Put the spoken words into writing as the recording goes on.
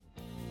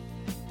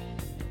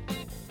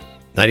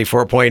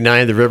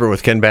94.9 The River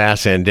with Ken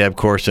Bass and Deb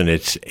Corson.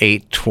 It's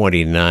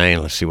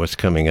 8:29. Let's see what's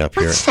coming up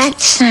here. What's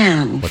that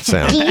sound? What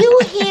sound? Do you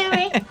hear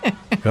it?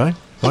 What?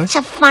 It's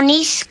a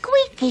funny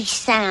squeaky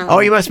sound. Oh,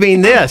 you must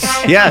mean this.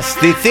 Yes,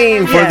 the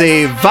theme for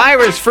the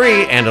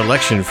virus-free and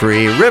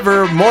election-free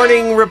River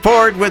Morning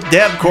Report with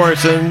Deb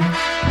Corson.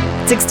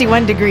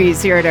 61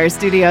 degrees here at our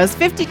studios,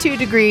 52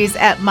 degrees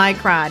at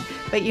Micron.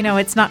 But,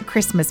 it's not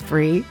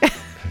Christmas-free.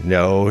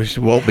 No, it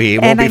won't be.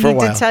 It won't and be I for a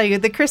while. need to tell you,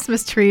 the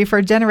Christmas tree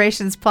for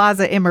Generations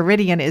Plaza in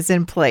Meridian is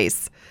in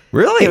place.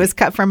 Really? It was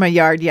cut from a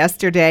yard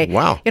yesterday.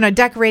 Wow.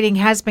 Decorating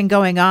has been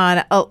going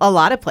on a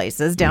lot of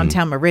places,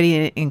 downtown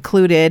Meridian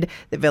included,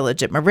 the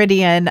Village at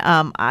Meridian.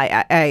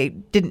 I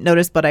didn't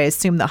notice, but I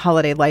assume the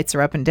holiday lights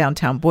are up in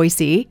downtown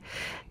Boise.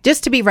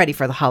 Just to be ready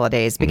for the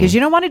holidays, because you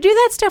don't want to do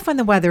that stuff when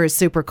the weather is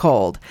super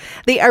cold.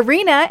 The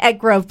arena at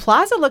Grove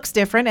Plaza looks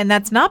different, and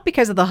that's not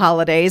because of the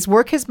holidays.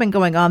 Work has been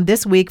going on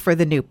this week for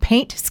the new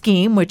paint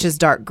scheme, which is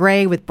dark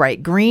gray with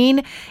bright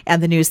green,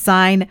 and the new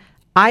sign,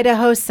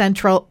 Idaho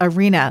Central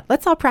Arena.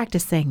 Let's all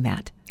practice saying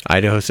that.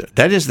 Those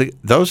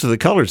are the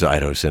colors of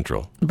Idaho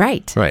Central.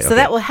 Right. So okay.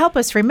 that will help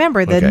us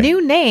remember the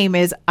new name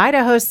is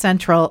Idaho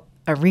Central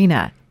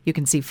Arena. You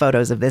can see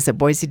photos of this at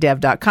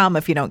boisedev.com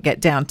if you don't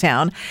get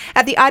downtown.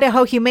 At the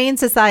Idaho Humane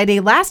Society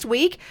last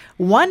week,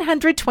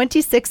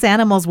 126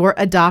 animals were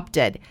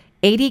adopted.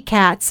 80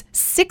 cats,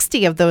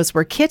 60 of those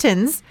were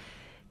kittens.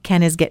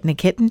 Ken is getting a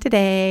kitten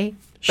today,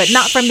 but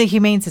not from the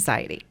Humane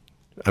Society.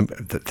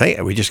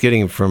 We're just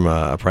getting from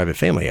a private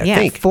family, I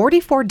think.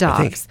 44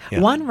 dogs,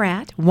 one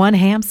rat, one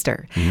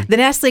hamster. The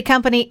Nestle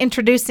company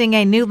introducing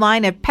a new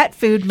line of pet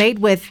food made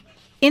with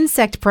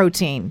insect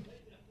protein.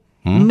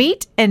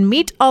 Meat and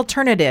meat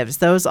alternatives.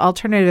 Those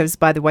alternatives,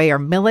 by the way, are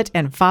millet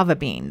and fava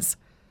beans.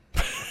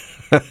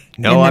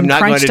 No, I'm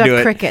not going to do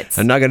it. Crickets.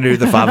 I'm not going to do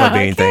the fava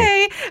bean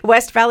thing.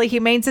 West Valley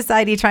Humane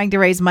Society trying to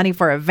raise money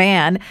for a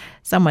van.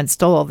 Someone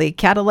stole the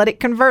catalytic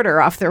converter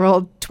off their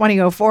old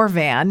 2004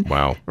 van.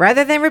 Wow.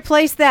 Rather than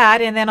replace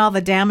that and then all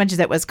the damage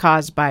that was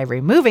caused by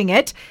removing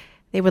it,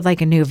 they would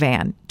like a new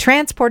van.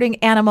 Transporting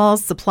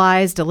animals,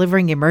 supplies,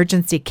 delivering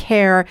emergency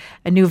care.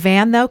 A new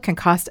van, though, can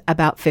cost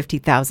about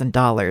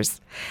 $50,000.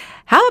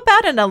 How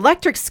about an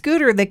electric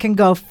scooter that can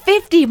go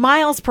 50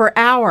 miles per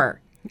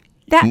hour?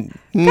 That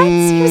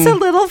seems a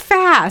little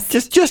fast.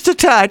 Just a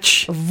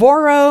touch.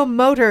 Voro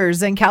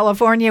Motors in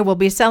California will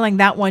be selling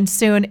that one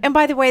soon. And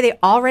by the way, they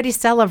already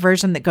sell a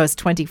version that goes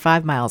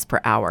 25 miles per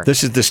hour.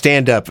 This is the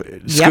stand-up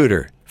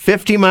scooter.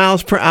 50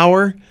 miles per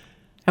hour?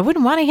 I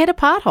wouldn't want to hit a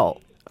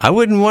pothole. I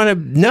wouldn't want to,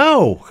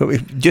 no.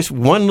 Just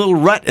one little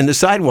rut in the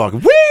sidewalk.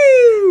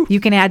 Woo! You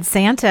can add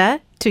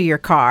Santa to your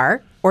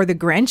car, or the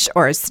Grinch,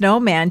 or a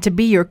snowman to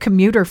be your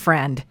commuter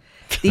friend.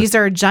 These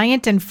are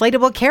giant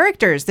inflatable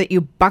characters that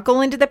you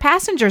buckle into the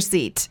passenger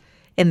seat,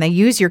 and they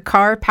use your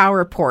car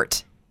power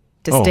port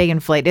to stay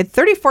inflated.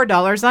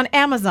 $34 on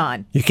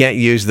Amazon. You can't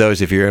use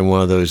those if you're in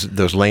one of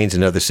those lanes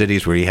in other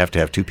cities where you have to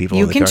have two people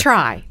in the car. You can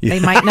try. They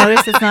might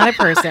notice it's not a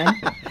person.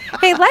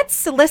 Hey,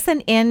 let's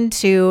listen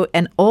into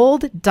an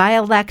old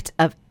dialect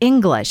of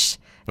English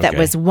that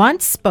was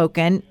once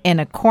spoken in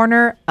a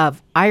corner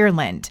of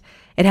Ireland.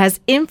 It has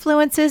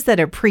influences that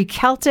are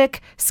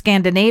pre-Celtic,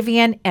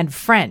 Scandinavian, and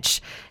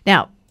French.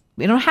 Now,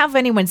 we don't have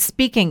anyone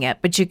speaking it,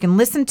 but you can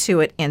listen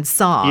to it in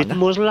song. It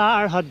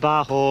Muslar had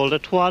behold,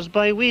 it was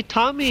by wee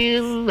Tommy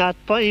in, that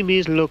by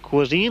me's look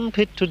was in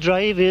pit to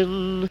drive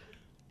in.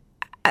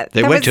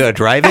 They went to a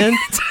drive-in?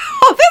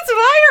 Oh, that's what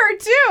I heard,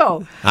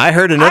 too. I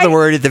heard another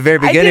word at the very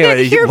beginning.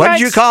 What did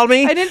you call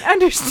me? I didn't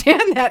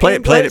understand that. Play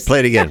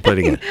it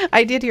again.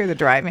 I did hear the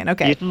drive-in.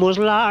 Okay. It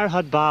Muslar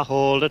had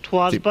behold, it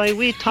was by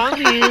wee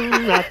Tommy in,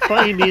 that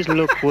by me's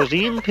look was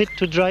in pit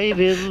to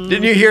drive in.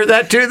 Didn't you hear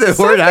that, too? The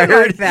word I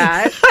heard? Like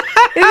that.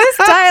 In this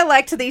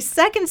dialect, the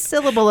second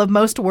syllable of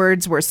most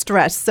words were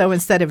stressed. So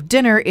instead of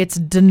dinner, it's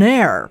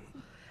diner.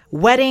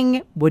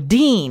 Wedding,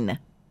 wedding.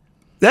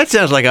 That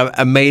sounds like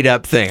a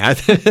made-up thing.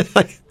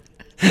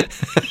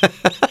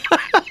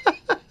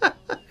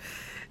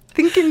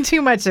 Thinking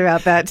too much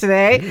about that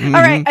today. Mm-hmm.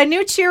 All right, a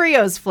new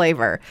Cheerios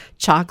flavor.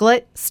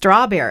 Chocolate,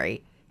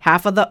 strawberry.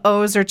 Half of the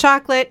O's are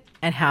chocolate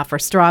and half are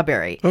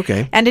strawberry.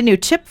 Okay. And a new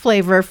chip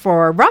flavor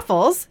for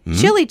Ruffles,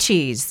 chili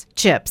cheese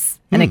chips.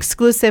 An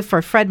exclusive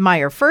for Fred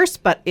Meyer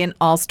first, but in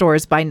all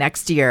stores by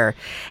next year.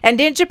 And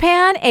in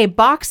Japan, a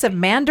box of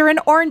mandarin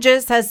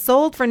oranges has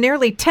sold for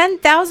nearly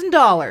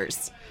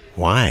 $10,000.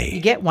 Why?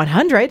 You get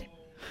 100.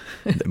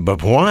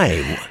 But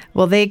why?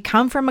 Well, they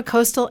come from a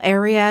coastal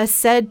area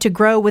said to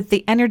grow with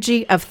the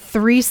energy of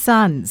 3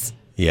 suns.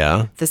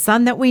 Yeah. The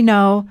sun that we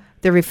know,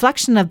 the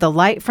reflection of the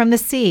light from the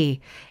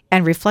sea,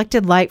 and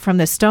reflected light from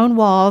the stone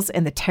walls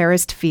and the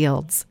terraced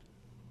fields.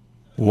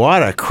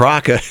 What a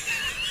crock of...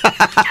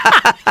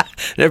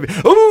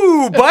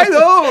 Ooh, buy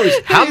those.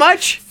 How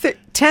much?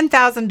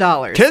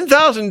 $10,000.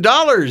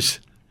 $10,000.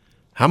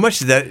 How much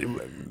did that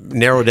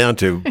narrow down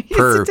to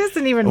per It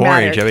doesn't even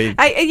orange? matter.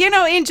 I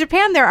mean, in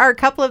Japan, there are a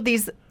couple of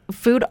these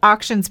food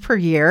auctions per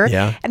year.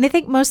 Yeah. And I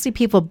think mostly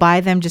people buy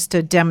them just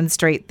to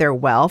demonstrate their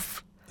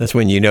wealth. That's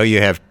when you know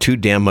you have too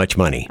damn much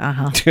money.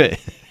 Uh-huh.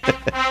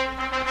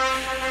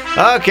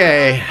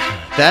 Okay,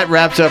 that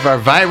wraps up our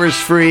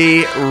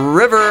virus-free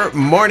River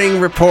Morning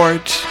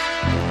Report.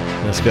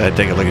 Let's go ahead and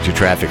take a look at your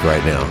traffic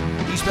right now.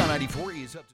 Eastbound 94.